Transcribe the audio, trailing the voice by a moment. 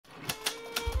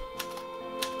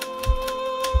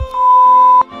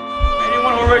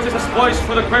Rizal's voice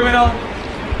for the criminal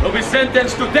will be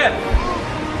sentenced to death.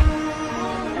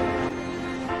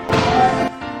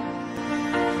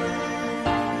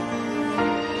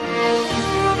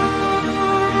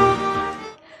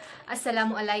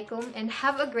 Assalamualaikum and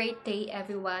have a great day,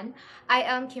 everyone. I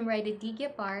am Kimrayde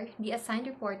Digyapar, the assigned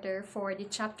reporter for the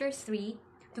Chapter 3,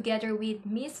 together with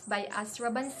Miss by Asra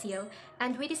Bansil,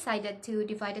 and we decided to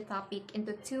divide the topic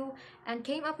into two and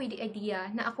came up with the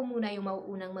idea na ako muna yung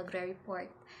mauunang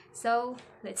magre-report. So,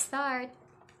 let's start!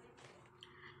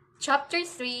 Chapter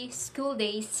 3, School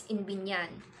Days in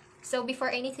BIÑAN. So, before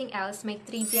anything else, may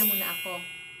trivia muna ako.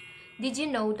 Did you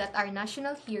know that our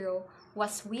national hero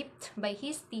was whipped by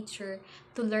his teacher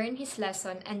to learn his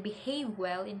lesson and behave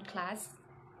well in class?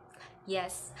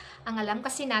 Yes, ang alam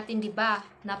kasi natin, di ba,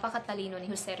 napakatalino ni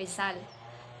Jose Rizal.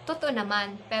 Totoo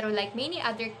naman, pero like many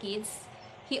other kids,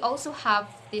 he also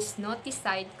have this naughty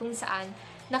side kung saan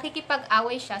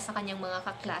nakikipag-away siya sa kanyang mga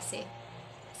kaklase.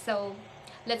 So,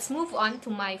 let's move on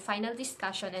to my final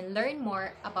discussion and learn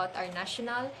more about our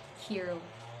national hero.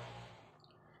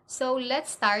 So,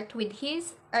 let's start with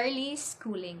his early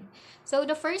schooling. So,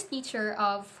 the first teacher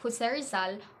of Jose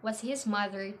Rizal was his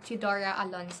mother, Teodora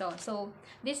Alonso. So,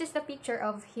 this is the picture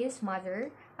of his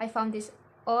mother. I found this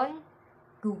on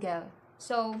Google.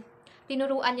 So,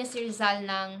 tinuruan niya si Rizal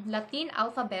ng Latin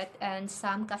alphabet and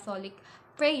some Catholic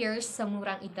prayers sa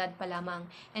murang edad pa lamang.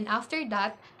 And after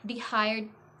that, they hired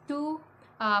two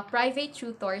private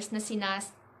tutors na sina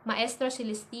Maestro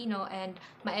Celestino and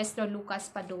Maestro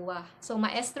Lucas Padua. So,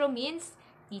 maestro means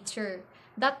teacher.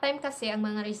 That time kasi, ang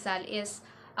mga Rizal is,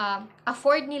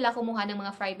 afford nila kumuha ng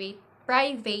mga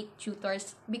private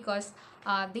tutors because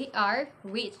they are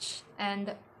rich.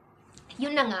 And,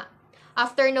 yun na nga.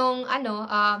 After nung,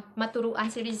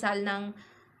 maturuan si Rizal ng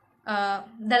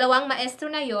dalawang maestro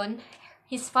na yon,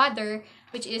 his father,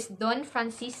 which is Don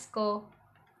Francisco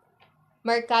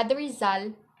Mercado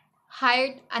Rizal,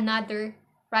 hired another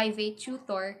private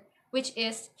tutor, which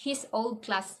is his old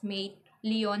classmate,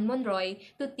 Leon Monroy,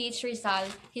 to teach Rizal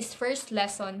his first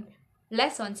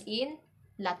lessons in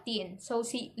Latin. So,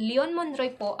 si Leon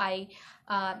Monroy po ay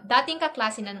dating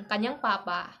kaklase ng kanyang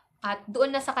papa at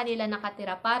doon na sa kanila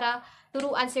nakatira para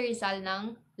turuan si Rizal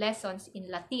ng lessons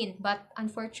in Latin. But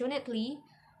unfortunately,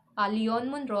 Leon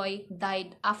Monroy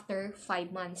died after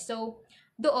 5 months. So,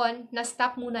 doon,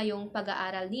 na-stop muna yung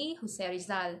pag-aaral ni Jose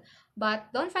Rizal.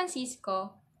 But Don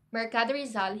Francisco Mercado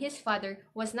Rizal, his father,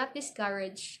 was not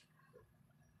discouraged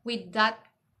with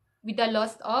the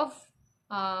loss of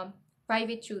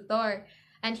private tutor.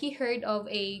 And he heard of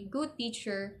a good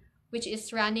teacher who is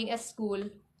running a school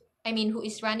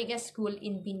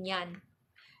in BIÑAN.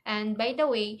 And by the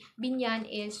way, BIÑAN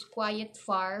is quite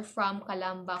far from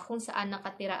Calamba kung saan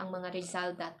nakatira ang mga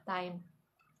Rizal that time.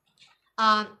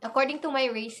 According to my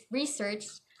research,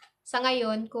 sa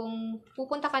ngayon, kung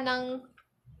pupunta ka ng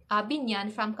BIÑAN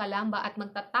from Calamba at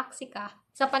magta-taxi ka,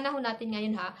 sa panahon natin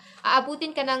ngayon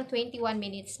aabutin ka ng 21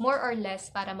 minutes, more or less,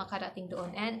 para makarating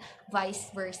doon, and vice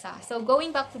versa. So,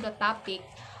 going back to the topic,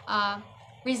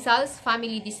 Rizal's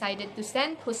family decided to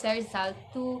send Jose Rizal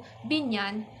to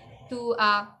BIÑAN to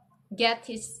get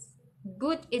his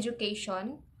good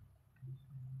education.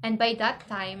 And by that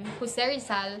time, Jose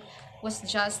Rizal was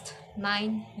just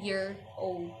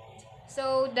 9-year-old.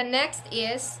 So, the next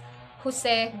is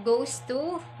Jose goes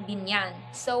to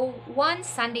BIÑAN. So, one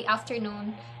Sunday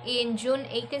afternoon in June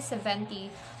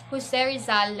 1870, Jose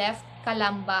Rizal left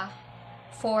Calamba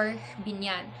for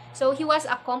BIÑAN. So, he was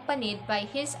accompanied by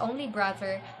his only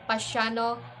brother,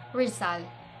 Pasiano Rizal.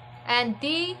 And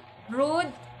they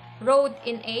rode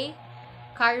in a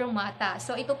karumata.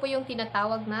 So, ito po yung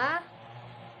tinatawag na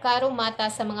karumata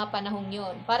sa mga panahong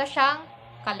yun. Para siyang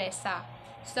kalesa.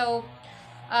 So,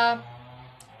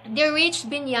 they reached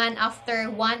BIÑAN after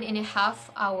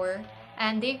 1.5 hours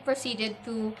and they proceeded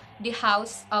to the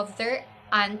house of their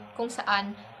aunt kung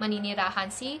saan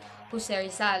maninirahan si Jose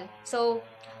Rizal. So,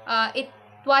 it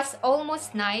was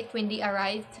almost night when they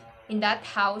arrived in that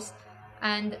house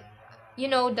and, you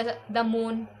know, the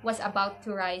moon was about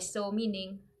to rise. So,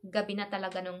 meaning, gabi na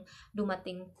talaga nung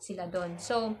dumating sila doon.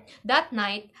 So, that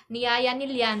night, niyaya ni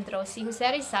Leandro si Jose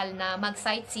Rizal na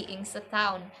mag-sightseeing sa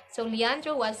town. So,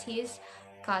 Leandro was his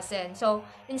cousin. So,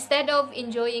 instead of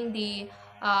enjoying the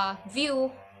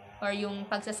view or yung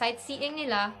pagsa-sightseeing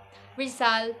nila,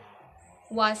 Rizal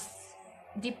was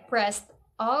depressed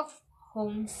of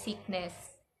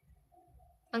homesickness.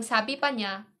 Ang sabi pa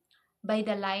niya, by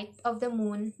the light of the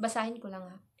moon, basahin ko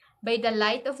lang by the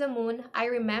light of the moon, I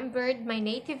remembered my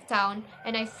native town,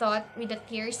 and I thought with the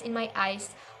tears in my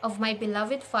eyes of my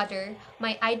beloved father,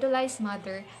 my idolized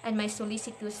mother, and my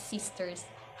solicitous sisters.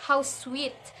 how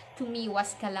sweet to me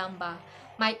was Calamba,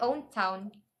 my own town,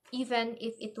 even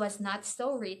if it was not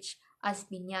so rich as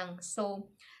Biñang. So,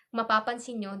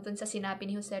 mapapansin nyo dun sa sinabi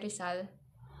ni Jose Rizal,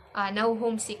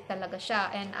 na-homesick talaga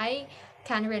siya. And I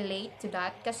can relate to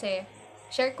that kasi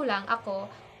share ko lang ako,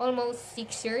 almost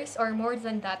 6 years or more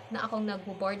than that na akong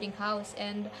nag-boarding house.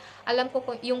 And alam ko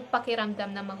yung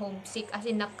pakiramdam na ma-homesick, as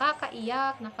in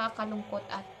nakakaiyak, nakakalungkot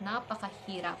at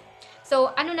napakahirap.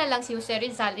 So, ano na lang si Jose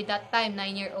Rizal, at that time,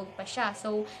 9-year-old pa siya.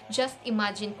 So, just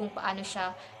imagine kung paano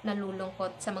siya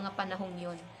nalulungkot sa mga panahong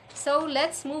yun. So,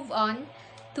 let's move on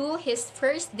to his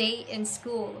first day in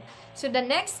school. So, the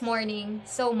next morning,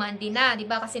 so Monday na, di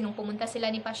ba? Kasi nung pumunta sila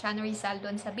ni Pasiano Rizal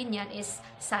doon sa Biñan is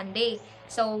Sunday.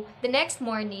 So, the next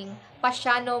morning,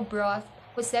 Pasiano brought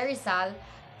Jose Rizal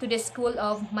to the school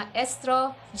of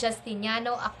Maestro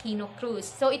Justiniano Aquino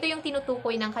Cruz. So, ito yung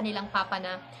tinutukoy ng kanilang papa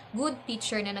na good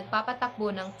teacher na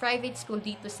nagpapatakbo ng private school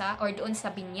dito sa, or doon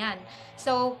sa Biñan.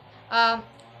 So,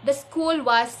 the school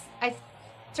was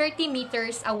 30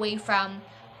 meters away from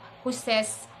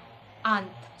Jose's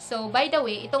aunt. So, by the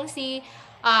way, itong si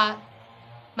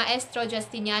Maestro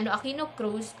Justiniano Aquino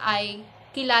Cruz ay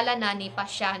kilala na ni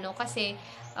Pasiano kasi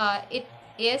it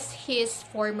is his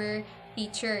former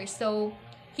teacher. So,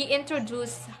 he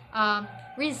introduced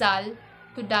Rizal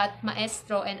to that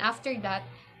maestro, and after that,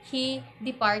 he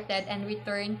departed and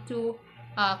returned to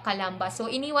Calamba. So,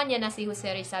 iniwan niya na si Jose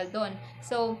Rizal doon.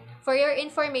 So, for your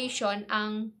information,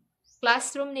 ang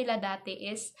classroom nila dati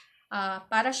is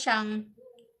para siyang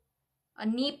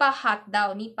nipa hut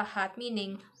daw. Nipa hut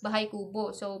meaning bahay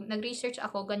kubo. So, nag-research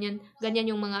ako, ganyan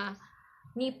yung mga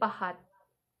nipa hut.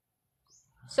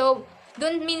 So,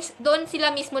 doon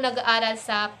sila mismo nag-aaral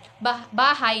sa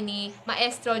bahay ni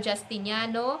Maestro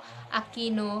Justiniano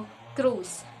Aquino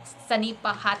Cruz sa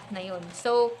nipa hut na yun.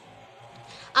 So,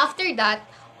 after that,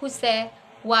 Jose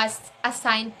was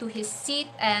assigned to his seat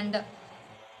and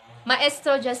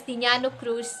Maestro Justiniano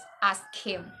Cruz asked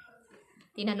him.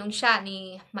 Tinanong siya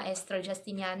ni Maestro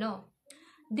Justiniano,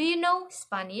 "Do you know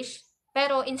Spanish?"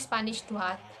 Pero in Spanish to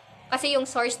what? Kasi yung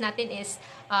source natin is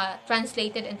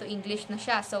translated into English na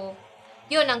siya. So,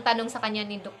 yun ang tanong sa kanya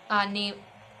ni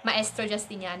Maestro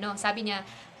Justiniano. Sabi niya,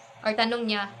 or tanong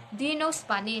niya, "Do you know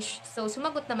Spanish?" So,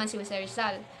 sumagot naman si Jose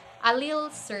Rizal, "A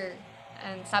little, sir."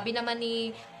 And sabi naman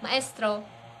ni Maestro,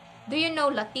 "Do you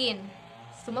know Latin?"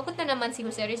 Sumagot na naman si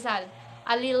Jose Rizal,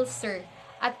 "A little, sir."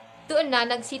 At doon na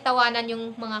nagsitawanan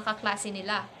yung mga kaklase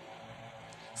nila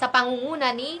sa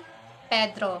pangunguna ni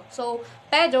Pedro. So,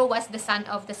 Pedro was the son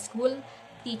of the school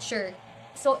teacher.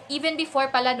 So, even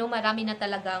before pala, no, marami na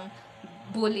talagang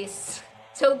bullies.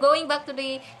 So, going back to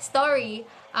the story,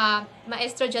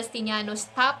 Maestro Justiniano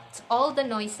stopped all the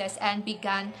noises and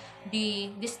began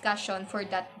the discussion for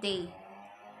that day.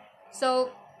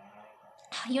 So,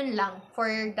 yun lang for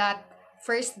that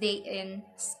first day in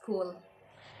school.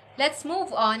 Let's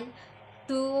move on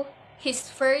to his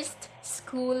first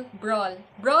school brawl.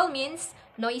 Brawl means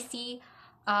noisy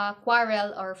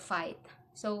quarrel or fight.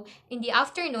 So, in the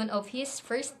afternoon of his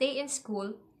first day in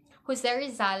school, Jose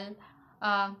Rizal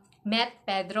met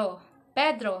Pedro.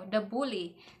 Pedro, the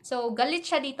bully. So, galit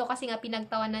siya dito kasi nga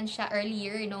pinagtawanan siya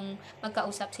earlier nung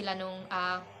magkausap sila nung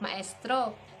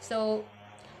maestro. So,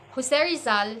 Jose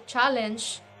Rizal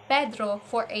challenged Pedro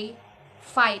for a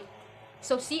fight.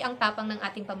 So, ang tapang ng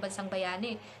ating pambansang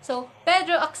bayani. So,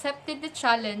 Pedro accepted the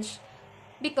challenge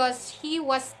because he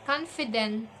was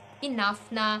confident enough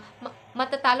na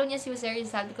matatalo niya si Jose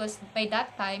Rizal because by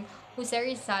that time, Jose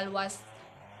Rizal was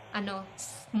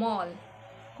small.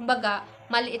 Kumbaga,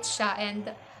 maliit siya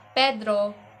and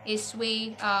Pedro is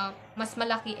way mas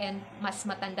malaki and mas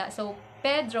matanda. So,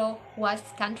 Pedro was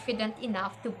confident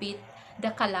enough to beat the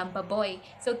Calamba boy.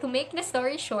 So, to make the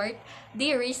story short,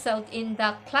 they wrestled in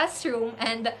the classroom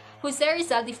and Jose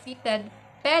Rizal defeated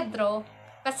Pedro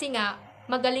kasi nga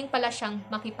magaling pala siyang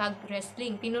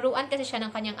makipag-wrestling. Tinuruan kasi siya ng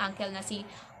kanyang uncle na si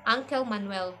Uncle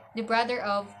Manuel, the brother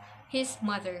of his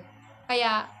mother.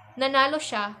 Kaya, nanalo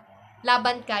siya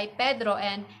laban kay Pedro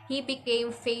and he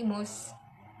became famous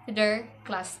to their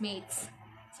classmates.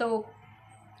 So,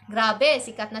 grabe,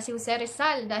 sikat na si Jose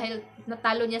Rizal dahil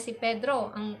natalo niya si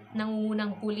Pedro, ang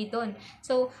nangungunang bully doon.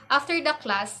 So, after the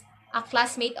class, a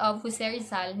classmate of Jose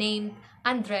Rizal named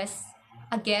Andres,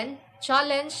 again,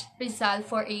 challenged Rizal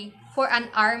for an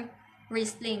arm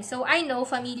wrestling. So, I know,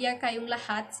 familiar kayong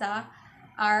lahat sa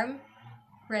arm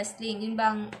wrestling. Yun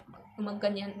bang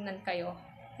gumagganyanan kayo?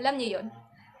 Alam niyo yun?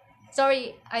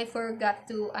 Sorry, I forgot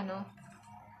to,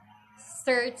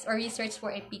 search or research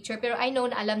for a picture. Pero I know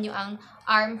na alam nyo ang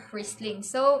arm wrestling.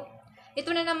 So,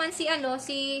 ito na naman si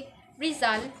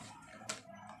Rizal.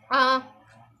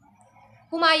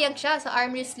 pumayag siya sa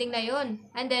arm wrestling na yon.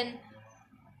 And then,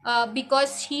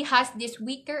 because he has this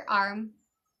weaker arm,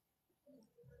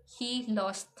 he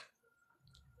lost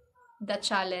the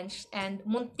challenge and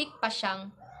muntik pa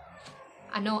siyang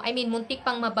muntik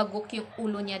pang mabagok yung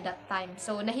ulo niya that time.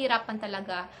 So, nahirapan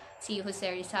talaga si Jose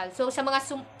Rizal. So, sa mga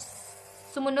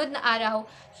sumunod na araw,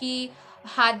 he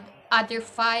had other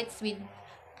fights with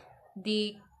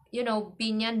the,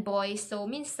 BIÑAN boys. So,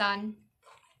 minsan,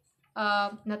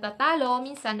 natatalo,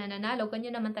 minsan nananalo.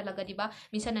 Ganyan naman talaga, di ba?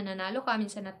 Minsan nananalo ka,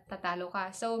 minsan natatalo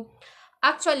ka. So,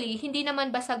 actually, hindi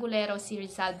naman basagulero si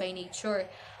Rizal by nature.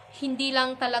 Hindi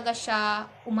lang talaga siya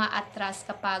umaatras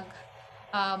kapag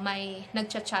may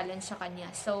nagcha-challenge sa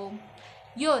kanya. So,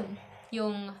 yun,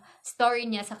 yung story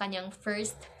niya sa kanyang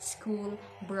first school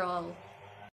brawl.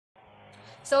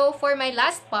 So, for my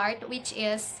last part, which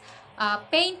is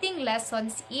painting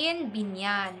lessons in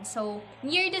BIÑAN. So,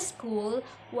 near the school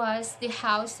was the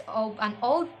house of an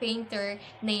old painter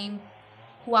named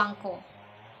Juanco.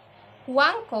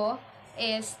 Juanco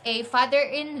is a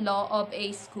father-in-law of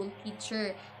a school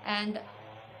teacher. And,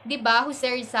 di ba, Jose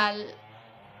Rizal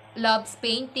loves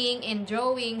painting and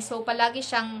drawing. So, palagi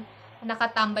siyang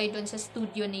nakatambay doon sa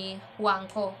studio ni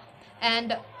Juanco.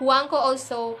 And Juanco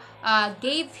also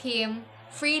gave him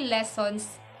free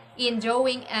lessons in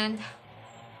drawing and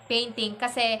painting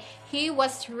kasi he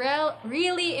was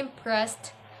really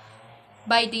impressed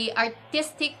by the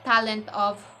artistic talent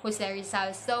of Jose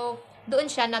Rizal. So,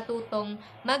 doon siya natutong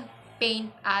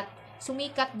mag-paint at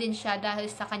sumikat din siya dahil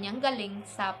sa kanyang galing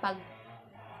sa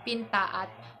pagpinta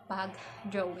at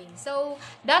pag-drawing. So,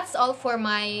 that's all for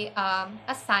my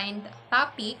assigned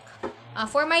topic.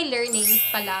 For my learning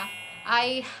pala,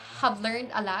 I have learned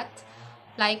a lot.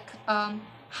 Like,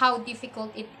 how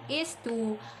difficult it is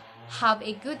to have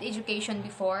a good education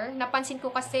before. Napansin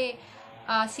ko kasi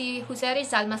si Jose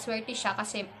Rizal, maswerte siya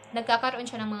kasi nagkakaroon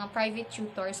siya ng mga private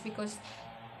tutors because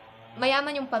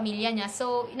mayaman yung pamilya niya.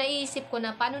 So, naiisip ko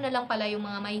na paano na lang pala yung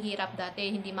mga mahihirap dati,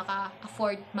 hindi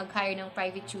maka-afford mag-hire ng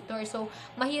private tutor. So,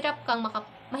 mahirap kang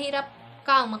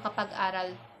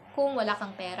makapag-aral kung wala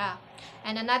kang pera.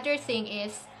 And another thing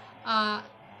is,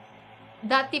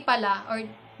 dati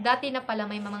na pala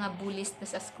may mga bullies na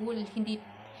sa school. Hindi,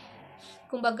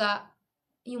 kumbaga,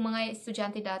 yung mga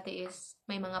estudyante dati is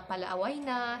may mga palaaway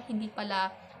na, hindi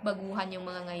pala baguhan yung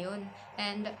mga ngayon.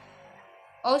 And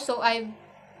also, I've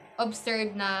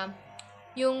observed na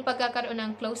yung pagkakaroon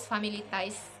ng close family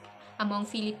ties among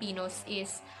Filipinos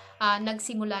is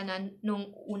nagsimula na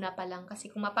nung una pa lang. Kasi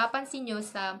kung mapapansin nyo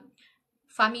sa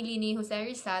family ni Jose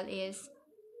Rizal is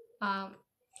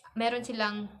meron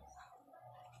silang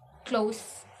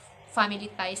close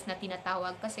family ties na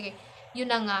tinatawag kasi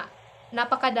yun na nga,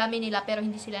 napakadami nila pero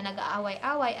hindi sila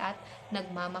nag-aaway-away at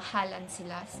nagmamahalan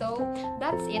sila. So,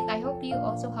 that's it. I hope you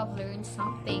also have learned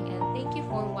something and thank you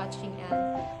for watching and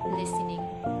listening.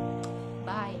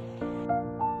 Bye!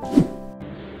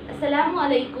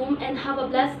 Assalamualaikum and have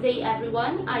a blessed day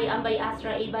everyone. I am by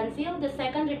Astra Ibansil, the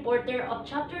second reporter of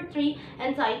Chapter 3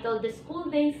 entitled The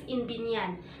School Days in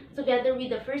BIÑAN, together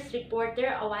with the first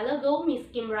reporter a while ago, Miss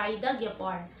Kim Raida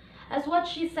Gyapar. As what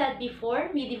she said before,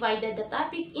 we divided the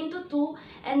topic into two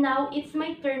and now it's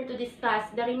my turn to discuss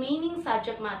the remaining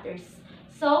subject matters.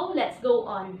 So, let's go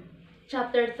on.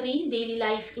 Chapter 3, Daily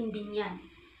Life in BIÑAN.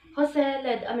 Jose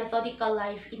led a methodical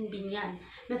life in BIÑAN.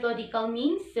 Methodical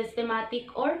means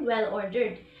systematic or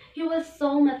well-ordered. He was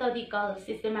so methodical,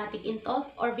 systematic in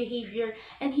thought or behavior,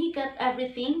 and he got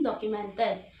everything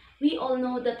documented. We all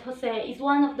know that Jose is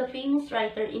one of the famous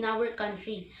writers in our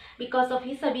country because of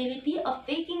his ability of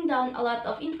taking down a lot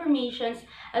of information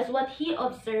as what he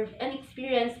observed and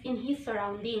experienced in his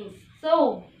surroundings.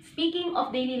 So, speaking of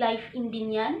daily life in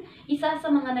BIÑAN, isa sa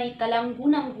mga naitalang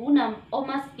gunang-gunam o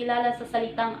mas kilala sa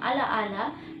salitang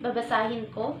ala-ala,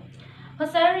 babasahin ko.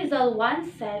 Jose Rizal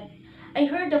once said, I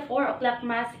heard the 4 o'clock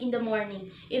mass in the morning.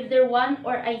 If there one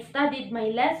or I studied my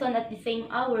lesson at the same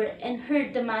hour and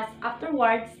heard the mass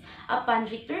afterwards, upon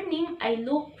returning, I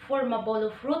looked for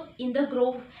mabolo fruit in the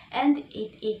grove and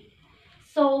ate it.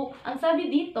 So, ang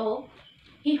sabi dito,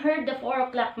 he heard the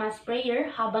 4 o'clock mass prayer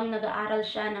habang nag-aaral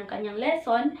siya ng kanyang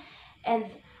lesson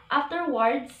and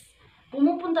afterwards,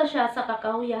 pumupunta siya sa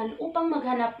kakahuyan upang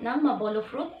maghanap ng mabolo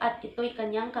fruit at ito'y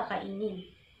kanyang kakainin.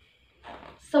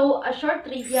 So, a short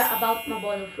trivia about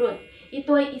mabolo fruit.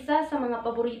 Ito ay isa sa mga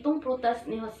paboritong prutas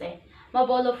ni Jose.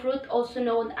 Mabolo fruit, also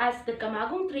known as the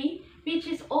kamagong tree, which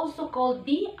is also called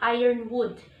the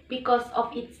ironwood because of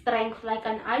its strength like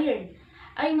an iron.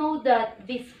 I know that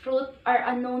these fruit are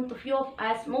unknown to few of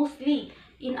us, mostly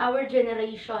in our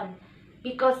generation,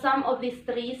 because some of these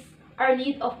trees are in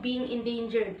need of being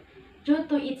endangered. due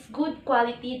to its good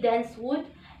quality dense wood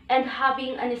and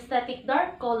having an aesthetic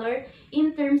dark color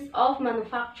in terms of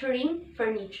manufacturing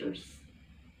furnitures.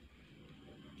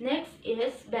 Next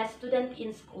is Best Student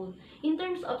in School. In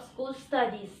terms of school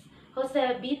studies,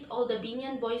 Jose beat all the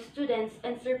BIÑAN boy students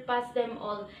and surpassed them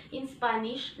all in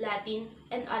Spanish, Latin,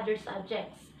 and other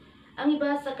subjects. Ang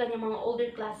iba sa kanyang mga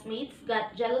older classmates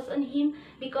got jealous on him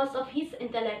because of his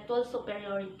intellectual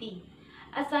superiority.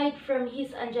 Aside from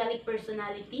his angelic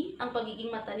personality, ang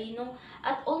pagiging matalino,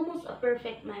 at almost a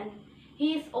perfect man,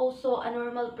 he is also a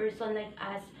normal person like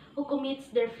us who commits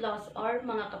their flaws or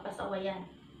mga kapasawayan.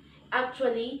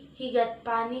 Actually, he got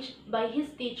punished by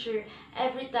his teacher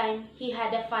every time he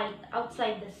had a fight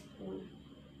outside the school.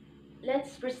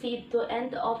 Let's proceed to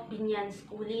end of BIÑAN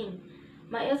schooling.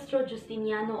 Maestro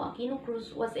Justiniano Aquino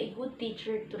Cruz was a good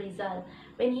teacher to Rizal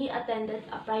when he attended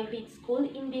a private school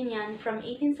in BIÑAN from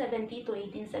 1870 to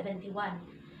 1871.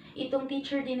 Itong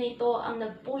teacher din na ito ang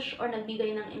nag-push or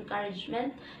nagbigay ng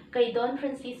encouragement kay Don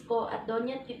Francisco at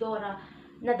Doña Tidora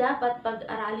na dapat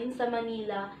pag-aralin sa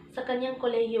Manila sa kanyang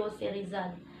kolehiyo si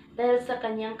Rizal dahil sa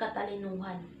kanyang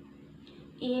katalinuhan.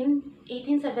 In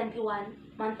 1871,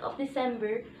 month of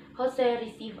December, Jose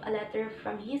received a letter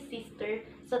from his sister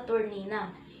sa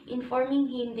Turnina, informing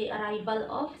him the arrival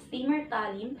of steamer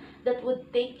Talim that would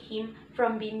take him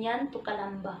from BIÑAN to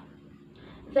Calamba.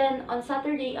 Then, on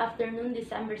Saturday afternoon,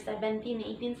 December 17,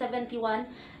 1871,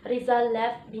 Rizal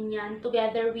left BIÑAN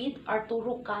together with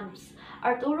Arturo Camps.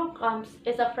 Arturo Camps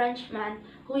is a Frenchman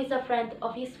who is a friend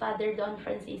of his father, Don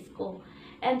Francisco,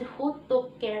 and who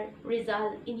took care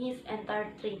Rizal in his entire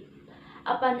trip.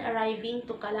 Upon arriving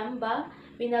to Calamba,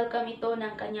 winelcome ito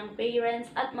ng kanyang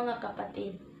parents at mga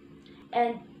kapatid.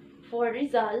 And for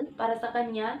Rizal, para sa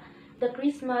kanya, the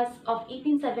Christmas of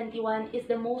 1871 is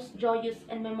the most joyous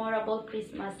and memorable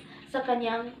Christmas sa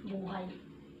kanyang buhay.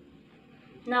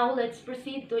 Now, let's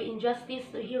proceed to Injustice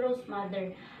to Hero's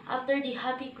Mother. After the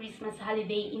Happy Christmas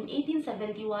holiday in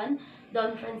 1871,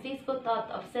 Don Francisco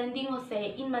thought of sending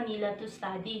Jose in Manila to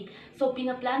study. So,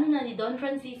 pinaplano na ni Don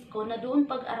Francisco na doon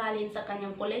pag-aralin sa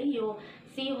kanyang kolehiyo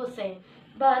si Jose.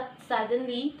 But,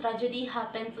 suddenly, tragedy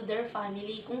happened to their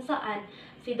family kung saan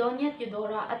si Doña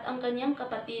Teodora at ang kanyang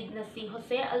kapatid na si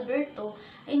Jose Alberto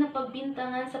ay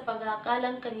napagbintangan sa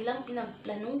pag-aakalang kanilang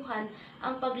pinagplanuhan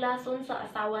ang paglason sa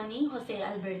asawa ni Jose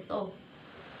Alberto.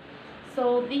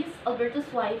 So, this Alberto's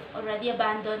wife already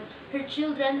abandoned her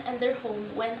children and their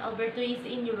home when Alberto is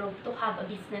in Europe to have a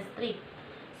business trip.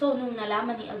 So, nung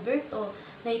nalaman ni Alberto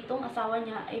na itong asawa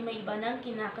niya ay may iba ng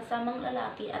kinakasamang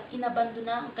lalaki at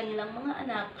inabandona ang kanilang mga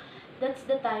anak, that's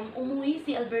the time umuwi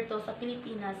si Alberto sa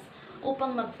Pilipinas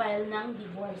upang mag-file ng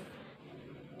divorce.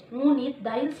 Ngunit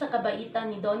dahil sa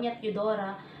kabaitan ni Doña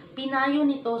Teodora, pinayo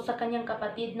nito sa kanyang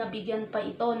kapatid na bigyan pa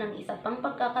ito ng isa pang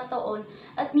pagkakataon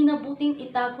at minabuting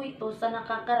itago ito sa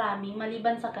nakakarami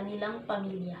maliban sa kanilang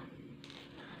pamilya.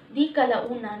 Di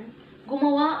kalaunan,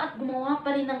 gumawa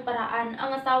pa rin ng paraan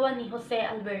ang asawa ni Jose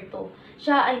Alberto.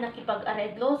 Siya ay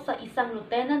nakipag-areglo sa isang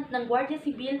lieutenant ng Guardia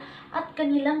Civil at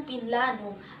kanilang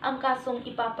pinlano ang kasong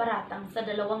ipaparatang sa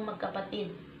dalawang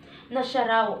magkapatid, na siya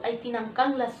raw ay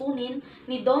tinangkang lasunin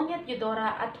ni Doña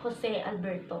Teodora at Jose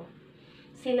Alberto.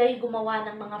 Sila'y gumawa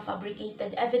ng mga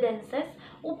fabricated evidences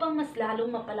upang mas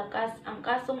lalong mapalakas ang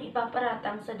kasong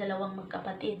ipaparatang sa dalawang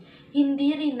magkapatid.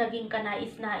 Hindi rin naging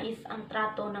kanais-nais ang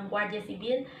trato ng Guardia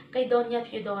Civil kay Doña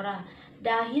Teodora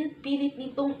dahil pilit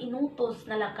nitong inutos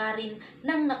na lakarin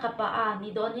ng nakapaa ni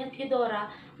Doña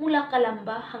Teodora mula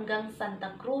Calamba hanggang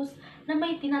Santa Cruz na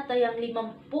may tinatayang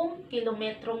 50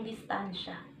 kilometrong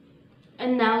distansya.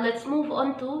 And now, let's move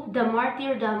on to the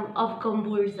martyrdom of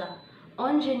Comburza.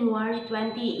 On January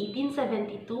 20,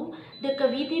 1872, the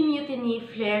Cavite Mutiny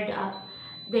flared up.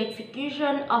 The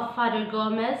execution of Father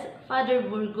Gomez, Father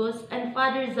Burgos, and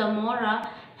Father Zamora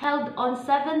held on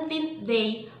 17th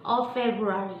day of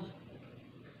February.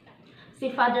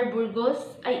 Si Father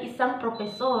Burgos ay isang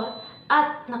propesor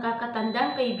at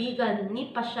nakakatandang kaibigan ni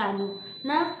Pasiano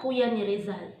na kuya ni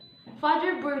Rizal.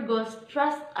 Father Burgos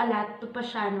trust a lot to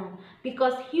Pasiano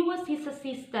because he was his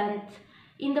assistant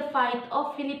in the fight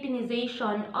of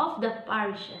Filipinization of the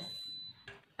parishes.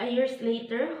 A years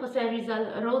later, Jose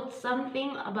Rizal wrote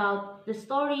something about the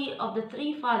story of the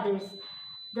three fathers,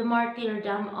 the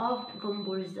martyrdom of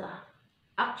Comburza.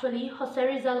 Actually, Jose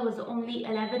Rizal was only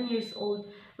 11 years old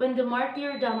when the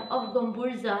martyrdom of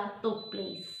Comburza took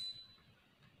place.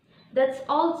 That's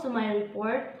all to my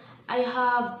report. I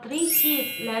have 3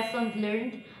 key lessons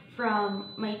learned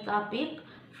from my topic.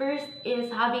 First is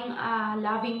having a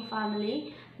loving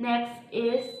family. Next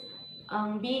is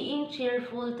being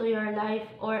cheerful to your life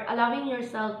or allowing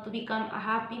yourself to become a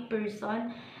happy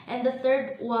person. And the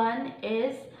third one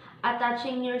is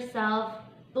attaching yourself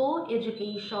to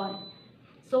education.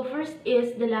 So first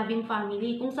is the loving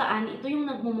family, kung saan ito yung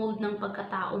nagmo-mold ng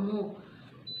pagkatao mo.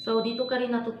 So dito ka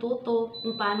rin natututo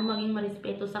kung paano maging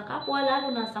marespeto sa kapwa,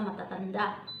 lalo na sa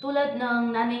matatanda. Tulad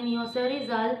ng nanay ni Jose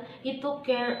Rizal, he took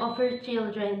care of her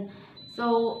children.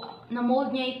 So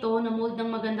na-mold niya ito, na-mold ng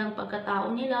magandang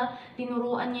pagkatao nila,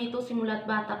 tinuruan niya ito simula't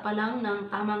bata pa lang ng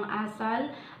tamang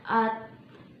asal, at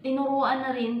tinuruan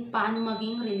na rin paano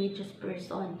maging religious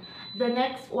person. The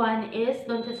next one is,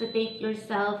 don't hesitate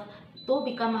yourself to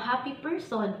become a happy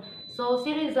person. So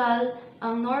si Rizal,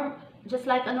 just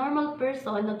like a normal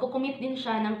person, nagko-commit din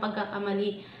siya ng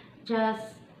pagkakamali,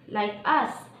 just like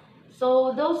us.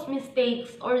 So those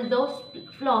mistakes or those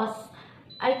flaws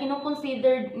ay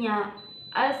kino-consider niya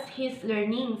as his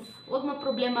learnings. Huwag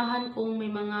maproblemahan kung may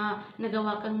mga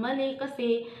nagawa kang mali,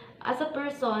 kasi as a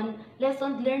person,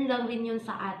 lesson learned lang rin yun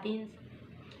sa atin.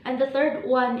 And the third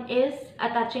one is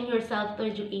attaching yourself to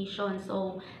education.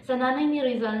 So, sa nanay ni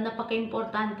Rizal,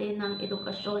 napaka-importante ng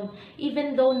edukasyon.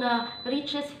 Even though na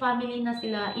richest family na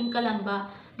sila in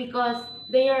Calamba, because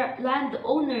they are land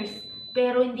owners,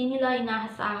 pero hindi nila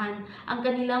inaasahan ang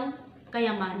kanilang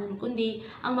kayamanan, kundi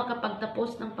ang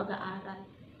makapagtapos ng pag-aaral.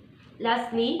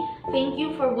 Lastly, thank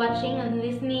you for watching and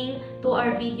listening to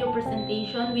our video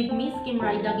presentation with Miss Kim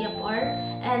Raida Gyapar.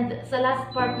 And sa last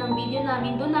part ng video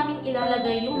namin, doon namin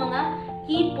ilalagay yung mga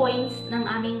key points ng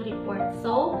aming report.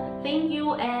 So, thank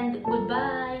you and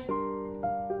goodbye!